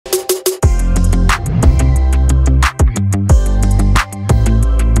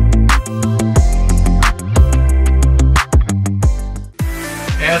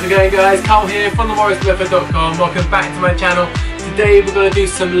guys, Carl here from themorrismethod.com. Welcome back to my channel. Today we're going to do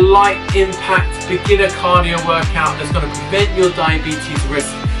some light impact beginner cardio workout that's going to prevent your diabetes risk.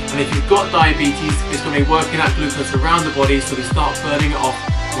 And if you've got diabetes, it's going to be working that glucose around the body so we start burning it off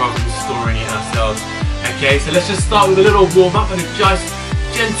rather than storing it ourselves. Okay, so let's just start with a little warm up and a just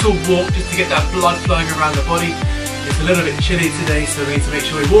gentle walk just to get that blood flowing around the body. It's a little bit chilly today, so we need to make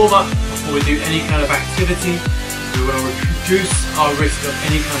sure we warm up before we do any kind of activity. We want to reduce our risk of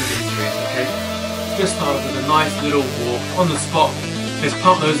any kind of injuries, okay? Just start off with a nice little walk on the spot. Just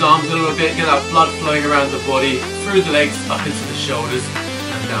pump those arms a little bit, get that blood flowing around the body, through the legs, up into the shoulders,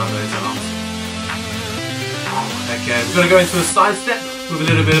 and down those arms. Okay, we're going to go into a side step with a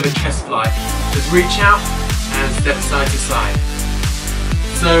little bit of a chest fly. Just reach out and step side to side.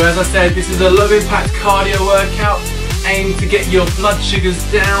 So as I said, this is a low impact cardio workout. Aim to get your blood sugars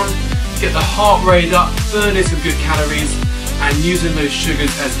down, get the heart rate up, burning some good calories, and using those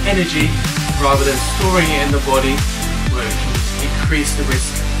sugars as energy rather than storing it in the body, where it can increase the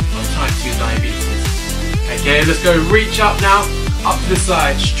risk of type 2 diabetes. Okay, let's go reach up now, up to the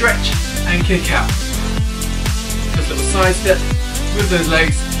side, stretch and kick out. Just a little side step with those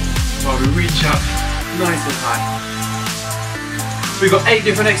legs while we reach up nice and high. We've got 8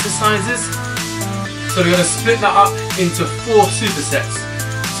 different exercises, so we're going to split that up into 4 supersets.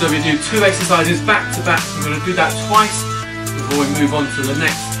 So we do 2 exercises back to back. We're going to do that twice before we move on to the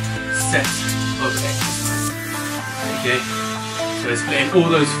next set of exercises. Okay, so we're splitting all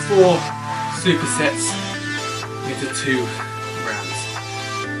those 4 supersets into 2 rounds.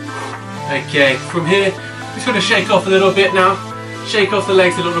 Okay, from here, just going to shake off a little bit now. Shake off the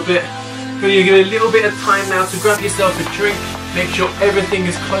legs a little bit. Going to give it a little bit of time now to grab yourself a drink. Make sure everything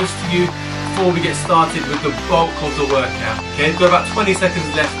is close to you before we get started with the bulk of the workout. Okay, we've got about 20 seconds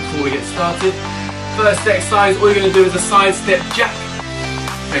left before we get started. First exercise, all you're going to do is a side step jack.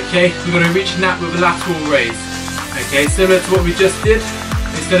 Okay, we're going to reach that with a lateral raise. Okay, similar to what we just did.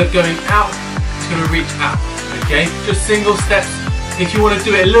 Instead of going out, it's going to reach out. Okay, just single steps. If you want to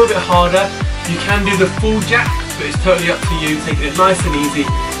do it a little bit harder, you can do the full jack, but it's totally up to you. Taking it nice and easy.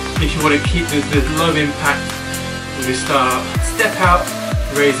 If you want to keep this low impact, we start, step out,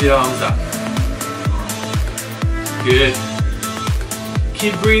 raise the arms up. Good.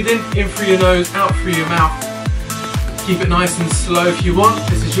 Keep breathing, in through your nose, out through your mouth. Keep it nice and slow if you want.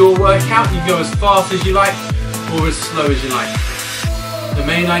 This is your workout. You can go as fast as you like or as slow as you like. The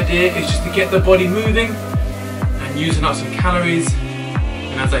main idea is just to get the body moving and using up some calories.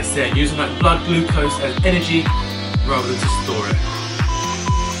 And as I said, using that blood glucose as energy rather than to store it.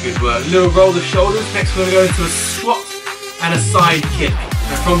 Good work. A little roll the shoulders. Next we're going to go into a squat and a side kick.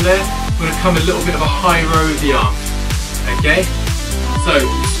 And from there, we're going to come a little bit of a high row with the arms. Okay? So,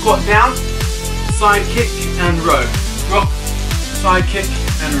 squat down, side kick and row. Drop, side kick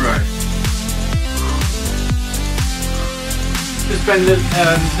and row. Just bend the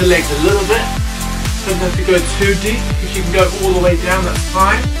legs a little bit. Don't have to go too deep. If you can go all the way down, that's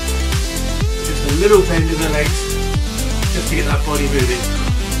fine. Just a little bend in the legs, just to get that body moving.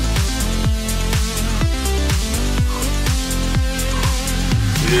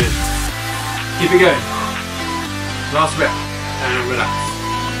 Good. Keep it going. Last rep. And relax.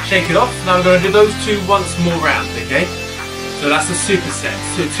 Shake it off. Now we're going to do those 2 once more round, okay? So that's a superset.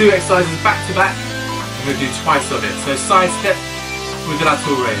 So 2 exercises back to back. I'm going to do twice of it. So side step with the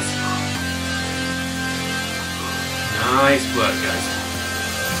lateral raise. Nice work, guys.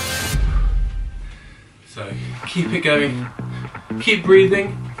 So keep it going. Keep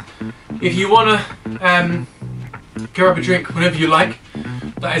breathing. If you want to grab a drink whenever you like,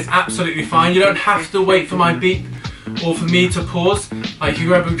 that is absolutely fine. You don't have to wait for my beep or for me to pause. Like, you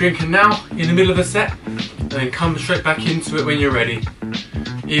grab a drink now in the middle of the set and then come straight back into it when you're ready.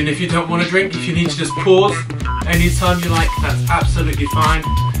 Even if you don't want to drink, if you need to just pause anytime you like, that's absolutely fine.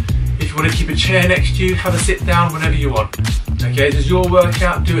 If you want to keep a chair next to you, have a sit down whenever you want. Okay, this is your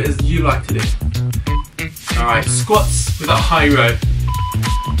workout, do it as you like to do. Alright, squats with a high row.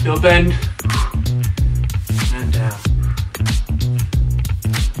 You'll bend and down.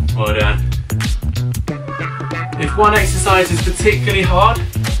 Well done. If one exercise is particularly hard,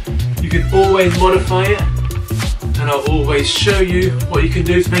 you can always modify it, and I'll always show you what you can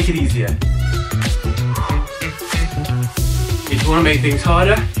do to make it easier. If you want to make things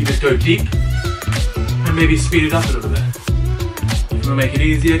harder, you just go deep and maybe speed it up a little bit. If you want to make it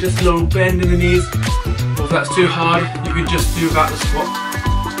easier, just a little bend in the knees, or if that's too hard, you can just do about the squat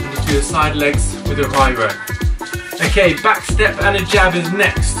and just do the side legs with a high row. Okay, back step and a jab is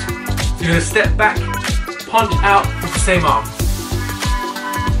next. So you're going to step back, punch out with the same arm.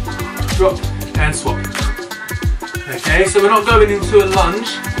 Drop and swap. Okay, so we're not going into a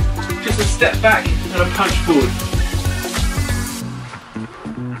lunge, just a step back and a punch forward.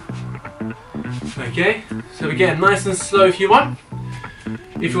 Okay, so again, nice and slow if you want.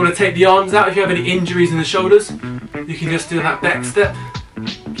 If you want to take the arms out, if you have any injuries in the shoulders, you can just do that back step,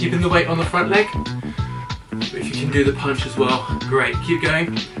 keeping the weight on the front leg. But if you can do the punch as well, great, keep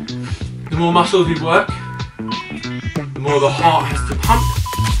going. The more muscles we work, the more the heart has to pump,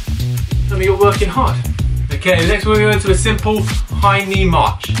 and we are working hard. Okay, next we're going to go into a simple high knee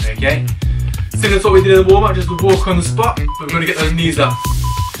march, okay? Similar to what we did in the warm-up, just a walk on the spot, but we're going to get those knees up.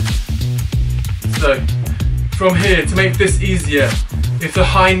 So, from here, to make this easier, if the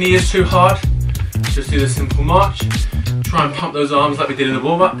high knee is too hard, just do the simple march. Try and pump those arms like we did in the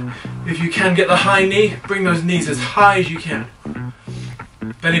warm-up. If you can get the high knee, bring those knees as high as you can.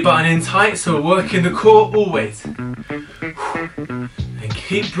 Belly button in tight, so we're working the core always. And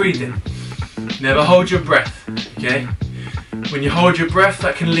keep breathing. Never hold your breath, okay? When you hold your breath,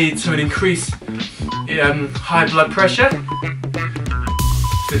 that can lead to an increase in high blood pressure.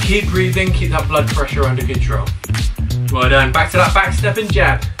 So keep breathing, keep that blood pressure under control. Well done. Back to that back step and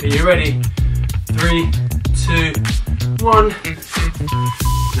jab. Are you ready? 3, 2, 1.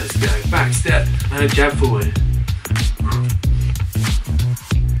 Let's go. Back step and a jab forward.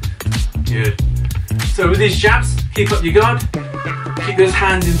 Good. So with these jabs, keep up your guard. Keep those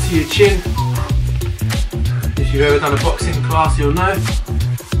hands into your chin. If you've ever done a boxing class, you'll know.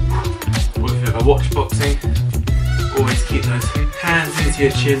 Or if you've ever watched boxing, always keep those hands into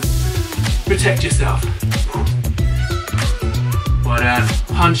your chin. Protect yourself. Well done.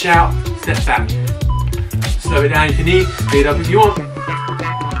 Punch out, step back. Slow it down if you need, speed up if you want.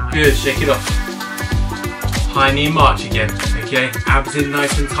 Good, shake it off. High knee march again, okay? Abs in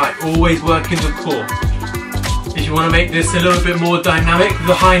nice and tight, always working the core. If you want to make this a little bit more dynamic,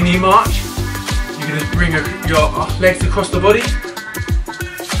 the high knee march, you can just bring your legs across the body,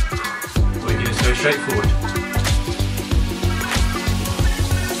 or you can just go straight forward.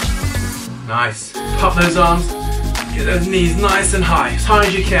 Nice. Pop those arms, get those knees nice and high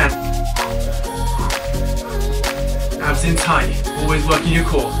as you can. Abs in tight, always working your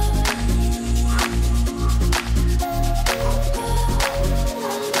core.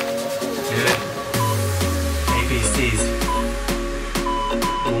 Good. ABCs.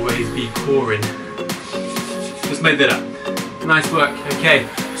 Always be coring. Just made that up. Nice work. Okay.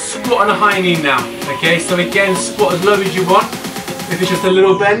 Squat on a high knee now. Okay, so again, squat as low as you want. If it's just a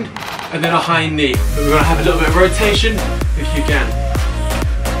little bend, and then a high knee. But we're going to have a little bit of rotation if you can.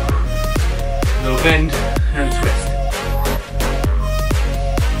 A little bend and twist.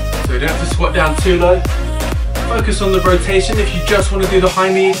 So you don't have to squat down too low. Focus on the rotation. If you just want to do the high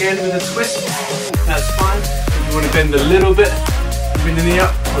knee again with a twist, that's fine. If you want to bend a little bit, bring the knee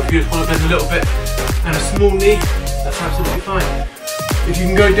up, or if you just want to bend a little bit and a small knee, that's absolutely fine. If you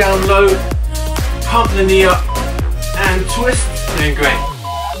can go down low, pump the knee up and twist, then great.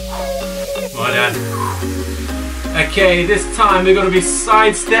 Well done. Okay, this time we're going to be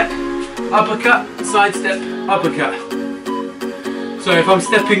side step, uppercut, side step, uppercut. So if I'm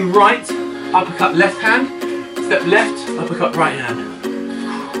stepping right, uppercut left hand, step left, uppercut right hand.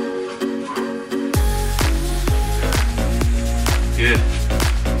 Good.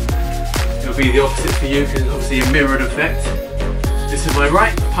 It'll be the opposite for you because it's obviously a mirrored effect. This is my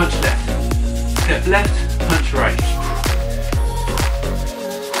right, punch left. Step left, punch right.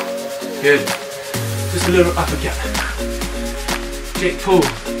 Good. Just a little uppercut. Jake Paul,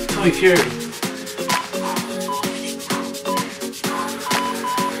 Tommy Fury.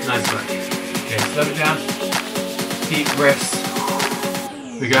 Nice work. Okay, slow it down. Deep breaths.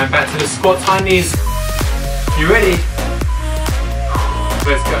 We're going back to the squats, high knees. You ready?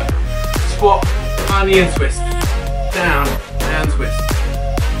 Let's go. Squat, high knee and twist. Down and twist.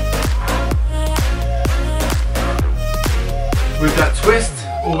 With that twist,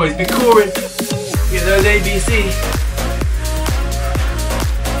 always be coring. Get those ABC.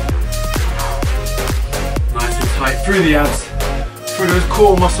 Nice and tight through the abs, through those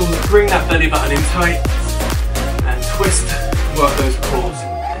core muscles. Bring that belly button in tight and twist. Work those cores.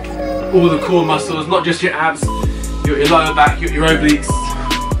 All the core muscles, not just your abs. You got your lower back, you got your obliques.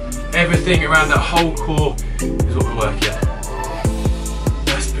 Everything around that whole core is what we're working.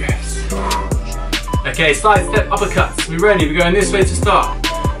 Nice breaths. Okay, side step, uppercuts. We ready? We're going this way to start.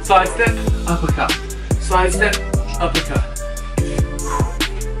 Side step, uppercut. Side step, uppercut.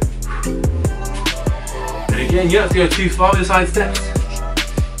 And again, you don't have to go too far with the side steps.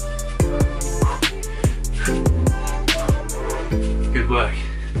 Good work.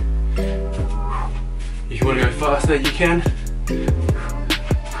 If you want to go faster, you can.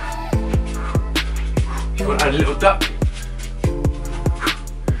 If you want to add a little duck,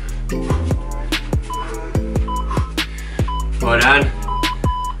 Well done.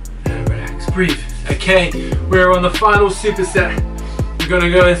 And relax, breathe. Okay, we're on the final superset. We're going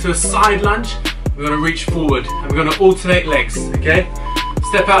to go into a side lunge. We're going to reach forward and we're going to alternate legs, okay?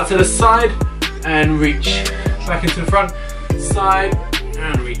 Step out to the side and reach. Back into the front, side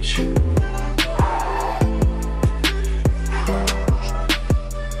and reach.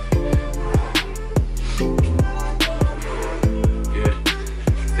 Good.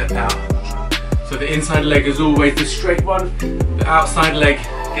 Step out. So the inside leg is always the straight one, the outside leg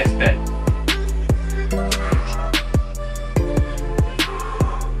gets bent.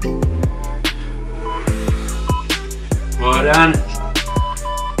 Well done.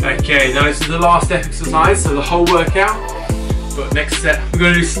 Okay, now this is the last exercise, so the whole workout. But next set, we're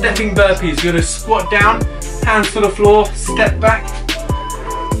going to do stepping burpees. You're going to squat down, hands to the floor, step back,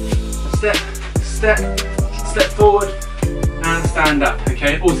 step, step, step forward, and stand up.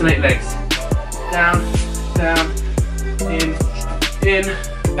 Okay, alternate legs. Down, down, in,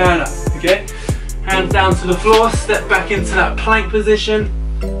 and up. Okay, hands down to the floor, step back into that plank position,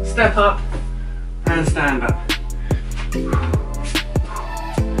 step up, and stand up.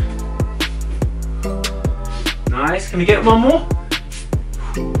 Nice. Can we get one more?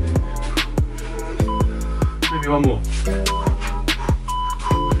 Maybe one more.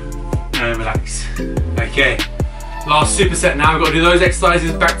 And relax. Okay. Last superset now. We've got to do those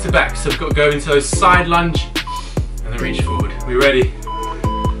exercises back to back. So we've got to go into those side lunge and then reach forward. We ready?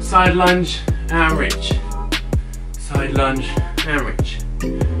 Side lunge and reach. Side lunge and reach.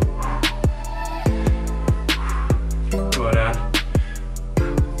 Well done.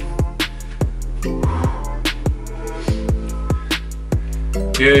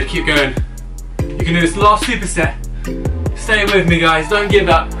 Good, keep going. You can do this last superset. Stay with me, guys, don't give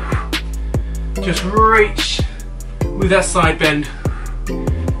up. Just reach with that side bend.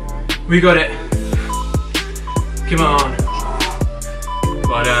 We got it. Come on.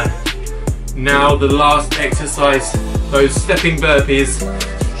 Well done. Now the last exercise, those stepping burpees.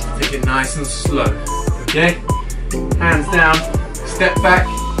 Take it nice and slow, okay? Hands down, step back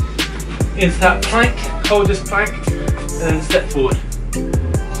into that plank, hold this plank, and then step forward.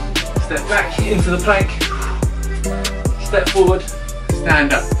 Step back into the plank, step forward,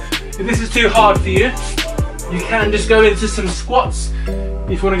 stand up. If this is too hard for you, you can just go into some squats.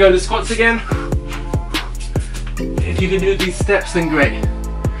 If you want to go to squats again, if you can do these steps, then great.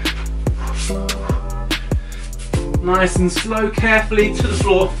 Nice and slow, carefully to the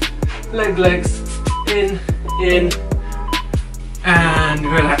floor, legs, in, and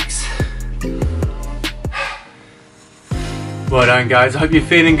relax. Well done, guys. I hope you're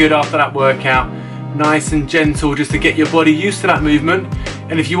feeling good after that workout. Nice and gentle, just to get your body used to that movement.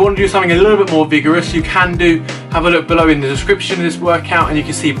 And if you want to do something a little bit more vigorous, you can have a look below in the description of this workout and you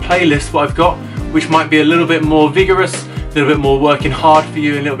can see playlists what I've got, which might be a little bit more vigorous, a little bit more working hard for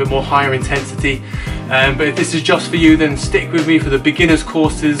you, a little bit more higher intensity. But if this is just for you, then stick with me for the beginners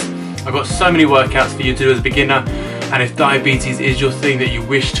courses. I've got so many workouts for you to do as a beginner. And if diabetes is your thing that you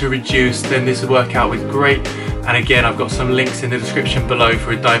wish to reduce, then this workout is great. And again, I've got some links in the description below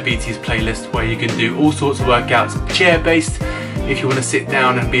for a diabetes playlist where you can do all sorts of workouts, chair-based, if you want to sit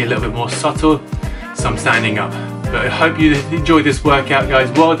down and be a little bit more subtle, some standing up. But I hope you enjoyed this workout,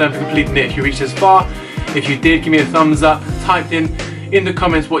 guys. Well done for completing it if you reached this far. If you did, give me a thumbs up, type in the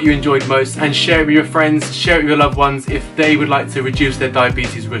comments what you enjoyed most, and share it with your friends, share it with your loved ones if they would like to reduce their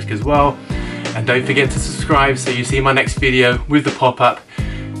diabetes risk as well. And don't forget to subscribe so you see my next video with the pop-up,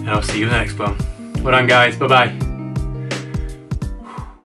 and I'll see you in the next one. Well done, guys. Bye bye.